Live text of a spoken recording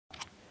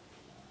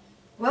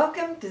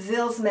Welcome to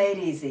Zills Made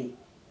Easy.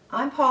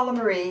 I'm Paula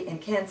Marie in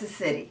Kansas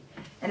City,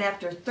 and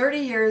after 30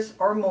 years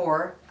or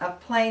more of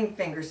playing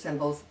finger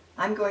cymbals,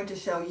 I'm going to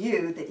show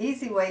you the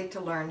easy way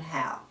to learn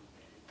how.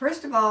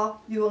 First of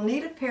all, you will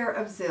need a pair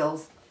of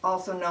Zills,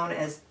 also known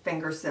as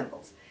finger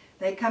cymbals.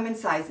 They come in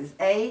sizes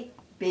A,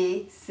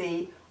 B,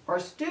 C, or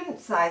student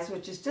size,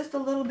 which is just a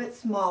little bit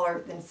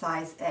smaller than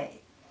size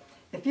A.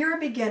 If you're a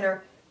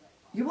beginner,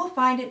 you will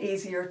find it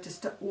easier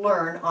to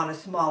learn on a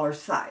smaller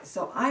size.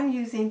 So I'm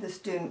using the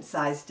student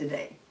size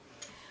today.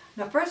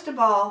 Now first of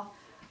all,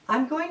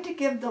 I'm going to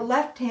give the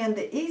left hand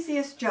the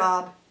easiest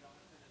job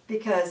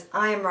because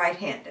I am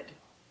right-handed.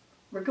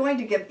 We're going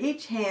to give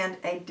each hand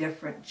a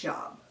different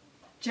job.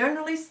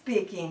 Generally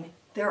speaking,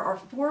 there are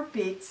 4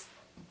 beats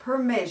per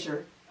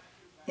measure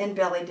in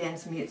belly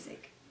dance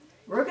music.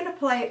 We're going to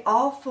play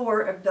all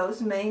 4 of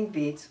those main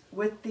beats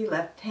with the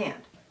left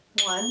hand.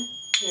 1,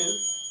 2,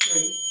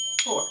 3,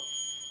 4.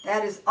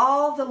 That is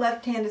all the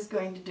left hand is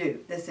going to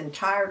do this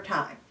entire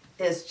time,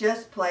 is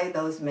just play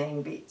those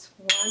main beats.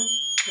 1,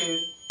 2,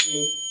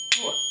 3,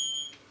 4.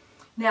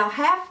 Now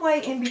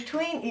halfway in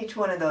between each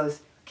one of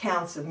those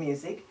counts of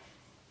music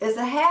is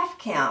a half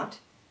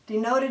count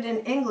denoted in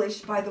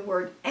English by the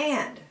word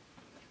and.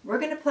 We're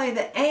going to play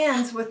the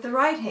ands with the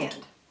right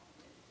hand.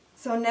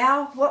 So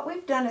now what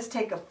we've done is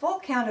take a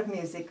full count of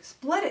music,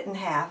 split it in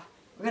half.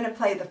 We're going to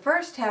play the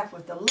first half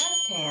with the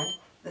left hand,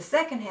 the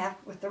second half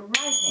with the right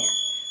hand,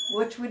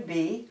 which would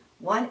be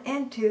 1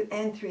 and 2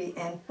 and 3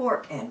 and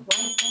 4 and 1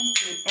 and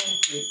 2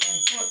 and 3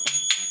 and 4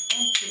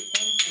 and 2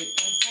 and 3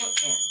 and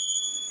 4 and.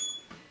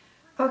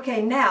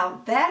 Okay,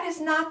 now that is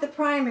not the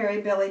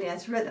primary belly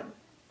dance rhythm.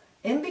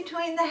 In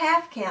between the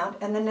half count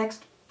and the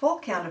next full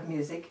count of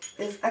music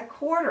is a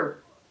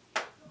quarter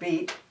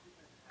beat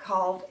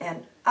called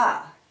an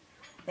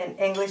In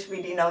English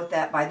we denote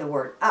that by the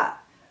word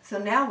So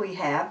now we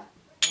have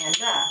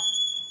and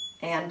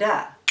and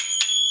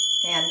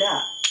and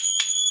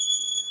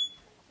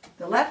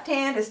The left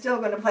hand is still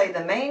going to play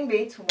the main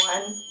beats 1,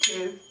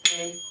 2,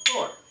 3,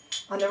 4.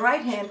 On the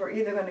right hand, we're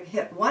either going to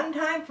hit 1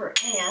 time for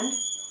and,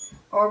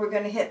 or we're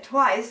going to hit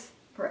twice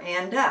for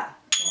and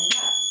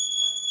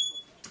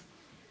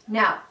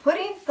Now,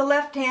 putting the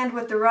left hand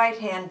with the right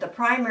hand, the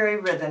primary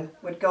rhythm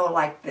would go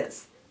like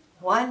this: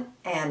 1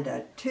 and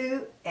a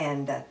 2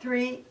 and a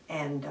 3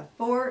 and a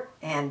 4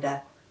 and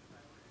a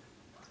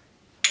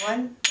 1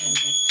 and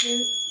a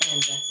 2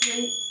 and a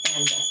 3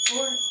 and a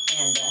 4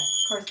 and a. Of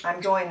course,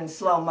 I'm going in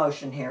slow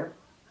motion here.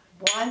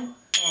 1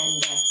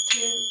 and a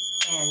 2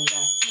 and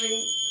a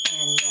 3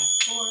 and a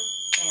 4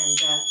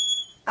 and a.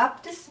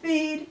 Up to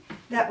speed,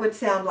 that would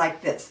sound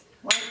like this: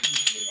 1 and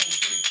 2 and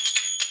 3.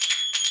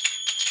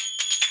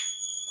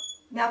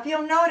 Now, if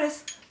you'll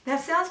notice,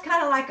 that sounds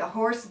kind of like a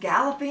horse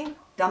galloping.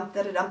 Dump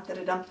da da dump da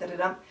da dump da da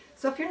dump.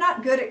 So if you're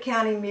not good at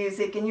counting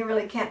music and you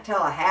really can't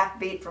tell a half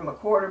beat from a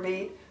quarter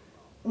beat,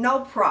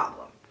 no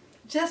problem.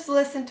 Just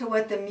listen to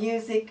what the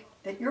music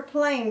that you're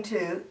playing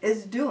to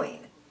is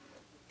doing.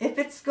 If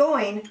it's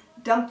going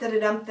dump da da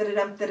dump da da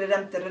dump da da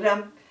dump da da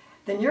dump,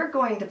 then you're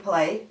going to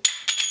play.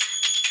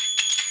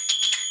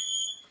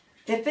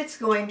 If it's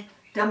going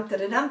dump da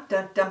da dump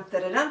da dump da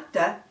da dump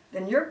da,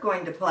 then you're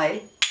going to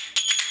play.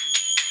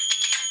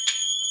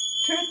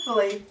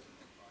 Truthfully,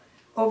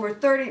 over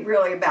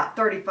about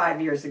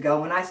 35 years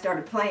ago, when I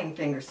started playing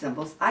finger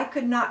cymbals, I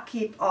could not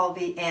keep all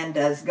the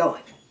and-does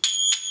going.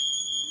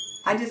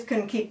 I just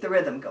couldn't keep the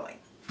rhythm going.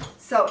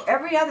 So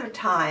every other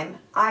time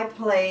I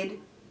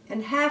played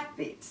in half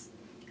beats.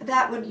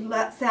 That would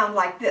sound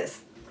like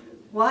this: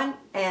 1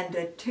 and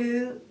a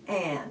 2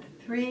 and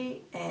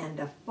 3 and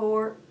a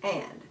 4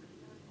 and.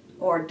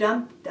 Or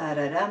dump da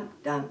da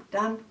dump dump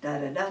dump da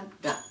da dump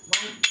dump.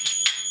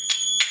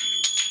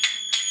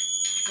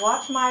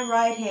 Watch my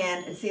right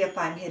hand and see if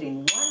I'm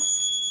hitting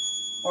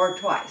once or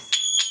twice.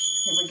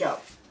 Here we go.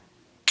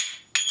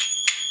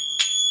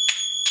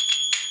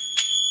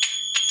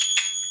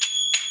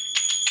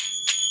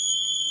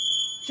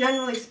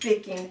 Generally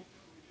speaking,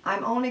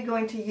 I'm only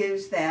going to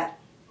use that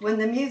when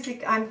the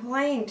music I'm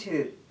playing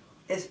to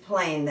is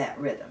playing that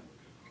rhythm.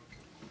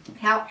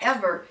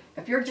 However,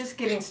 if you're just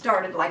getting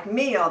started like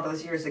me all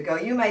those years ago,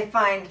 you may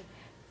find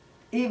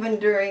even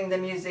during the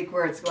music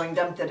where it's going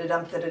dump da da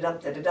dump da da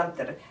dump da da dump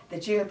da da,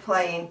 that you're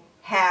playing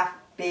half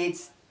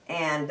beats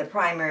and the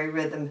primary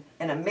rhythm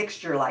in a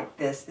mixture like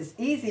this is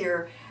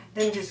easier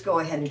than just go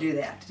ahead and do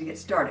that to get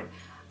started.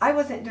 I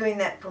wasn't doing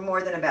that for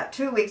more than about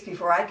 2 weeks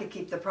before I could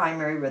keep the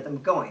primary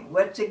rhythm going,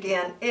 which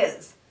again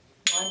is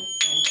 1 and a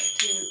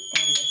 2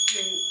 and a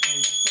 3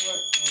 and a 4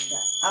 and a.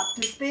 Up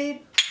to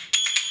speed.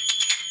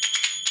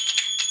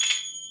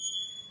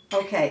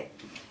 Okay,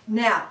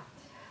 now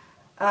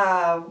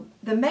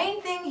the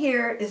main thing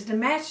here is to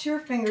match your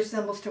finger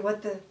cymbals to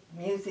what the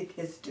music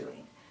is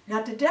doing.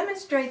 Now to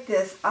demonstrate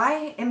this,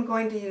 I am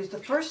going to use the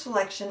first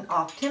selection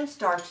off Tim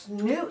Stark's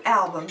new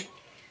album,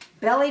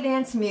 Belly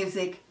Dance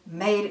Music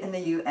Made in the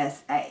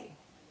USA.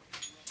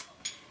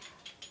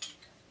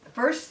 The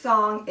first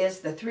song is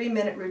the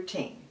 3-minute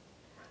routine.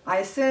 I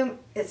assume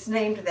it's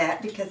named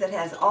that because it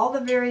has all the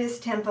various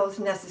tempos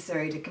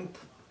necessary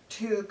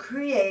to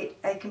create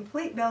a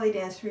complete belly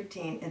dance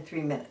routine in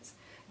 3 minutes.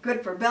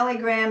 Good for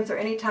bellygrams or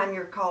anytime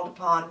you're called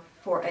upon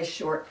for a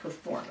short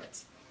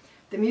performance.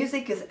 The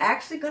music is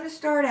actually going to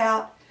start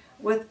out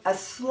with a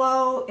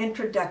slow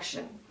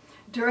introduction.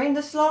 During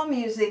the slow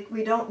music,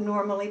 we don't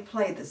normally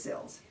play the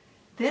zills.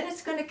 Then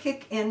it's going to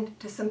kick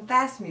into some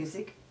fast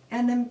music,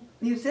 and the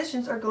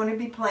musicians are going to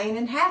be playing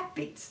in half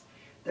beats.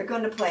 They're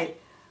going to play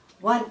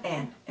 1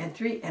 and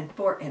 3 and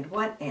 4 and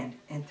 1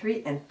 and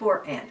 3 and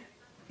 4 and.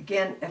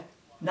 Again, if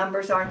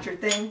numbers aren't your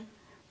thing,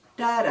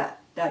 da da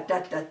da da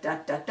da da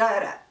da da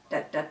da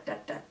da da da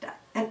da da.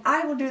 And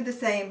I will do the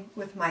same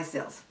with my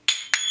zills.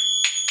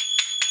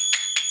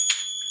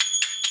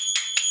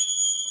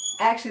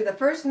 Actually, the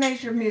first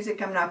measure of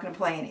music, I'm not going to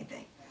play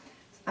anything.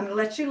 I'm going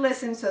to let you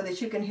listen so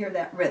that you can hear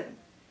that rhythm.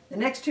 The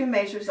next 2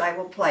 measures I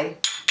will play.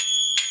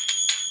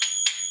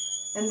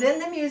 And then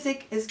the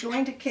music is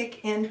going to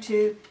kick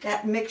into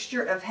that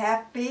mixture of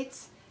half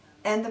beats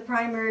and the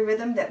primary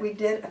rhythm that we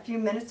did a few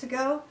minutes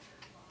ago.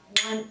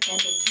 1 and a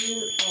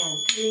 2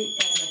 and 3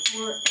 and a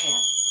 4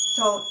 and.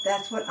 So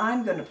that's what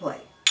I'm going to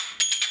play.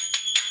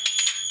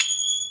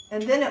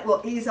 And then it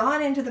will ease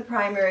on into the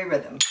primary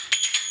rhythm.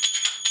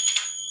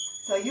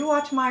 So you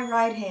watch my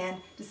right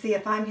hand to see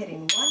if I'm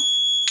hitting once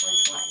or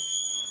twice.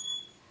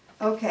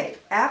 Okay,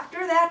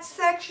 after that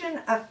section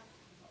of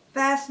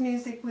fast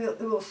music, it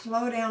will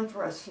slow down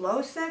for a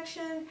slow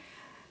section,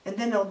 and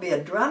then there'll be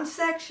a drum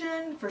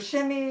section for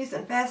shimmies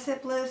and fast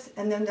hip lifts,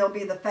 and then there'll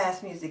be the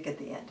fast music at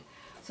the end.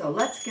 So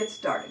let's get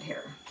started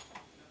here.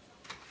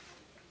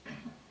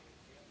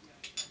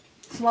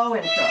 Slow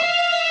intro.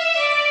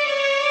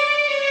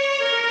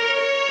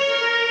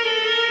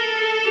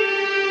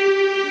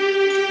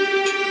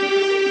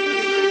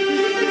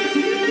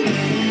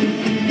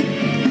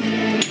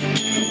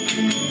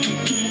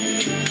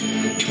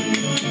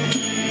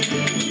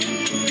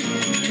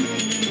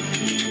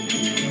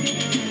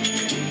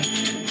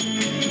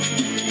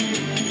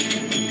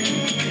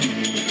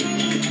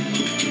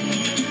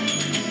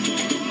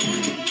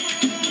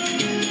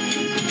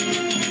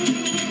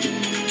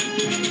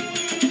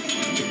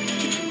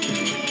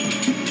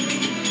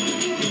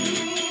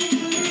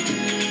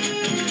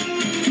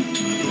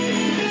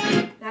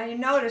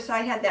 Notice I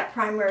had that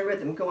primary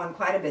rhythm going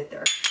quite a bit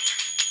there.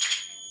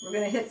 We're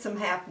going to hit some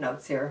half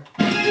notes here.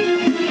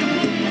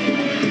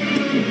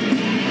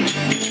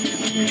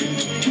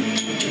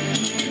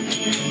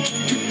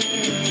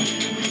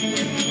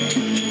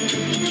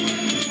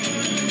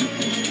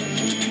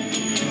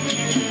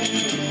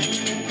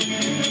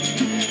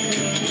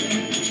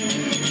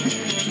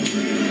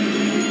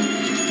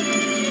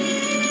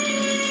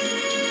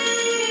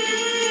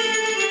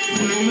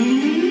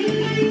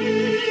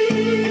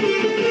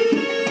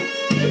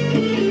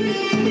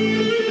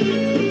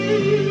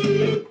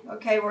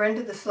 Okay, we're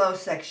into the slow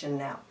section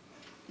now.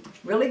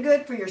 Really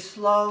good for your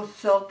slow,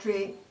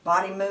 sultry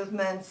body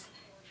movements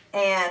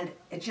and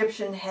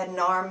Egyptian head and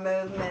arm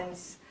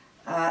movements,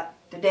 to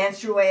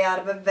dance your way out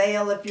of a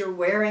veil if you're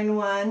wearing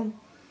one.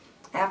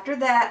 After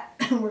that,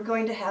 we're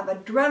going to have a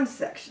drum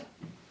section.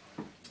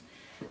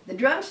 The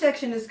drum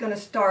section is going to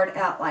start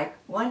out like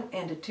 1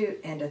 and a 2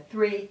 and a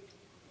 3,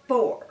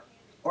 4,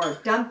 or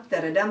dump,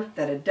 da-da-dump,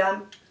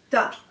 da-da-dump,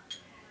 dump.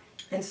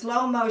 In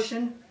slow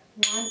motion,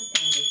 1 and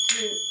a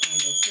 2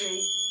 and a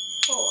 3,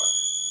 4.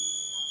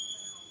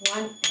 1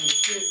 and a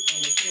 2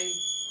 and a 3,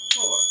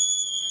 4.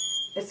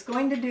 It's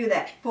going to do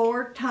that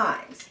 4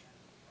 times,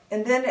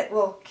 and then it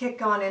will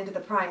kick on into the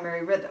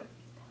primary rhythm.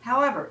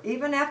 However,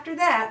 even after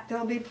that,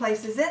 there'll be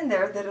places in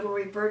there that it'll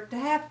revert to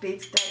half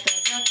beats, da, da,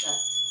 da, da,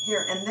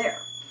 here and there.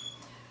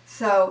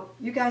 So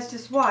you guys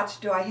just watch.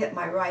 Do I hit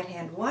my right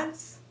hand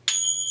once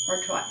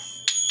or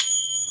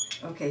twice?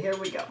 Okay, here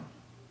we go.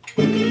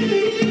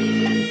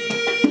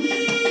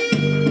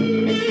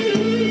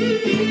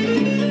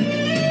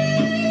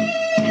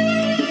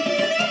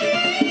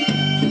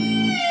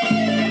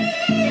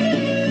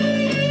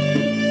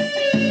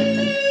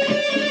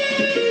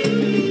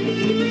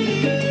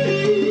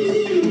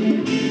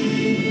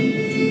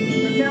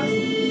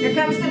 Here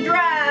comes the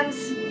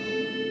drums.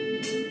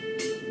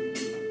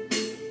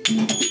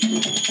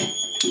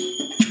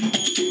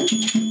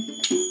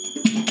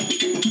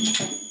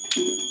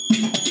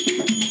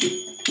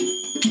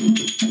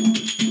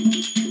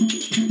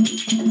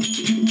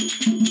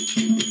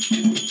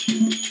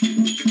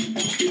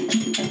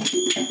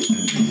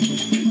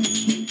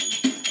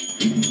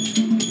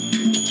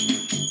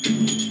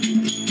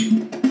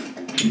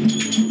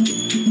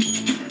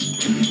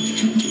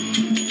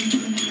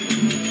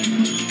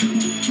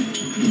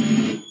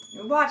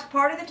 Watch,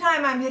 part of the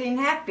time I'm hitting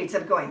half beats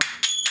of going,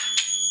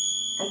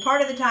 and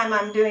part of the time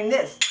I'm doing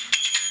this.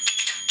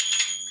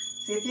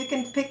 See if you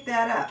can pick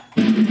that up.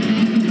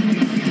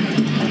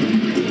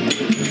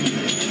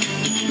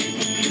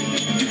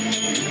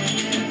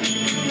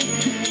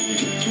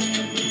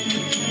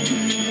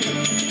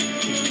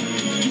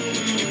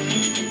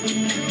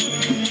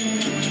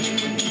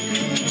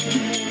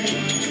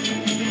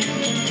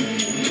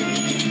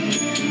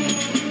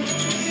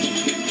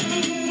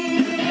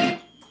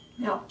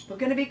 Now, we're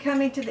going to be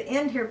coming to the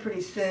end here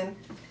pretty soon.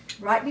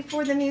 Right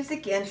before the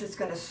music ends, it's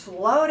going to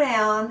slow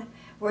down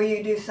where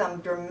you do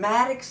some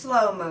dramatic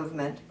slow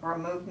movement or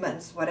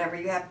movements, whatever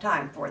you have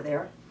time for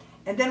there.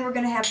 And then we're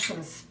going to have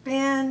some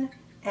spin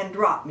and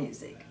drop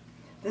music.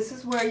 This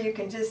is where you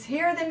can just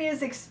hear the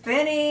music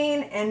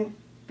spinning, and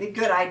be a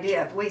good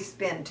idea if we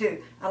spin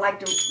too. I like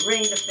to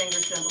ring the finger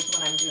cymbals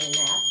when I'm doing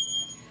that.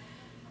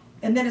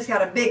 And then it's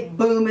got a big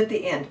boom at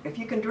the end. If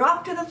you can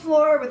drop to the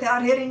floor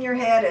without hitting your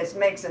head, it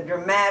makes a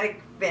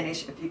dramatic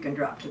finish if you can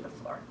drop to the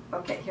floor.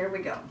 Okay, here we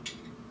go.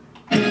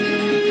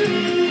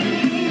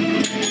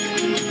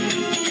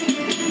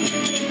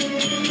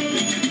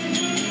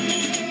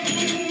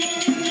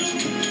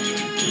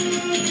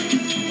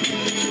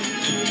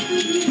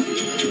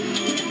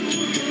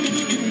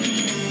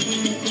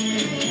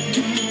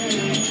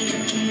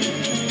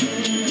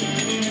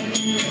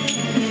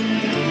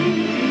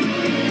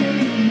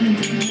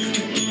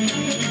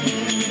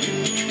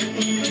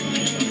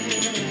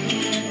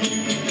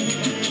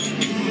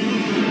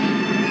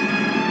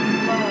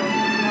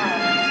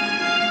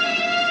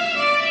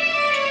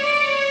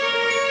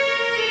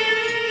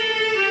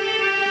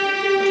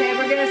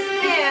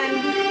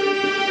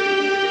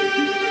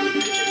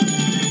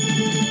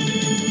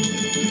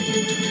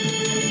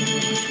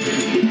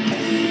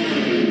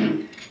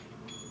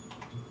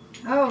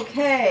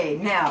 Okay,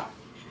 now,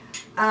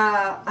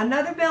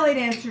 another belly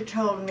dancer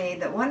told me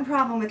that one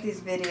problem with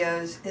these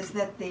videos is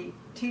that the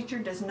teacher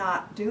does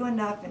not do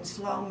enough in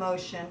slow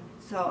motion,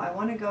 so I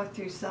want to go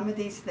through some of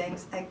these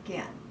things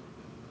again.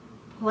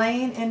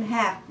 Playing in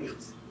half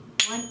beats.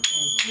 1 and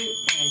 2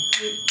 and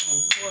 3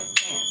 and 4 and.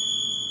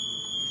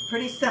 It's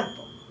pretty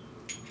simple.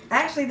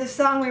 Actually, the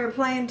song we were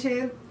playing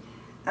too,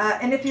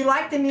 and if you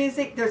like the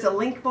music, there's a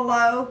link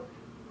below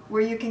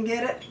where you can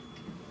get it.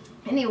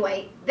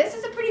 Anyway, this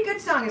is a pretty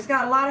good song. It's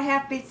got a lot of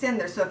half beats in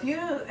there, so if you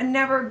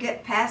never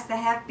get past the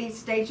half beat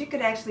stage, you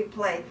could actually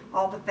play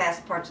all the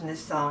fast parts in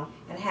this song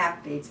in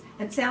half beats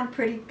and sound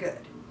pretty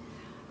good.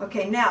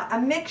 Okay, now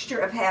a mixture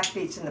of half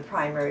beats in the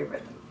primary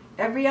rhythm.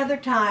 Every other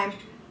time,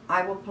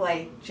 I will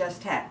play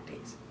just half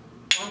beats.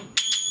 1.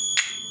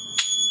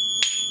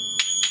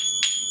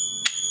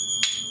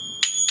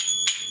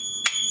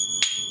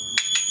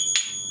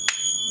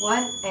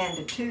 One and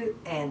a 2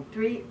 and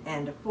 3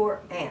 and a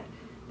 4 and.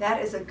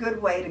 That is a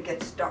good way to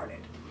get started.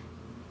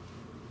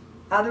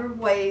 Other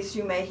ways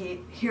you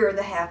may hear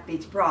the half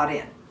beats brought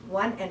in.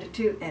 1 and a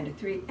 2 and a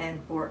 3 and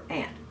 4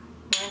 and.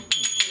 1 and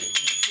 2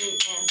 and 3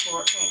 and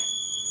 4 and.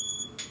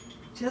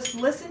 Just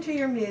listen to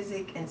your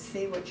music and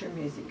see what your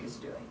music is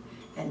doing.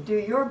 And do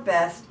your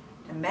best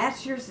to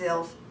match your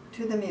zills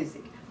to the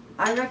music.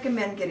 I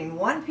recommend getting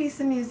one piece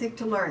of music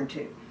to learn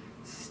to.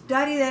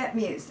 Study that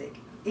music,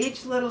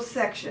 each little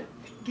section.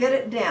 Get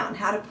it down,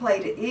 how to play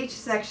to each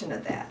section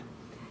of that.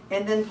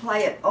 And then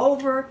play it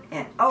over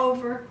and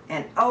over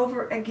and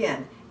over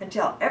again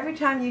until every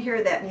time you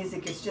hear that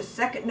music, it's just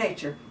second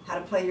nature how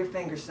to play your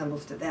finger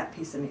cymbals to that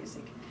piece of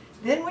music.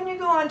 Then when you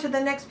go on to the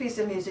next piece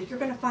of music, you're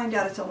going to find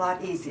out it's a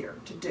lot easier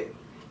to do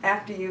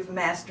after you've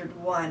mastered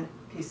one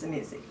piece of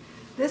music.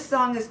 This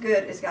song is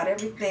good. It's got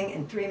everything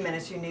in 3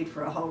 minutes you need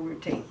for a whole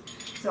routine.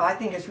 So I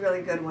think it's a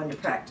really good one to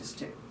practice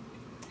to.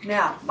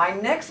 Now, my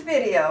next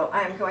video,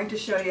 I am going to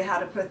show you how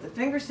to put the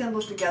finger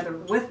cymbals together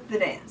with the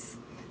dance.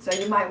 So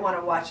you might want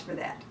to watch for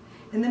that.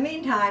 In the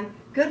meantime,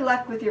 good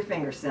luck with your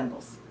finger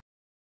cymbals.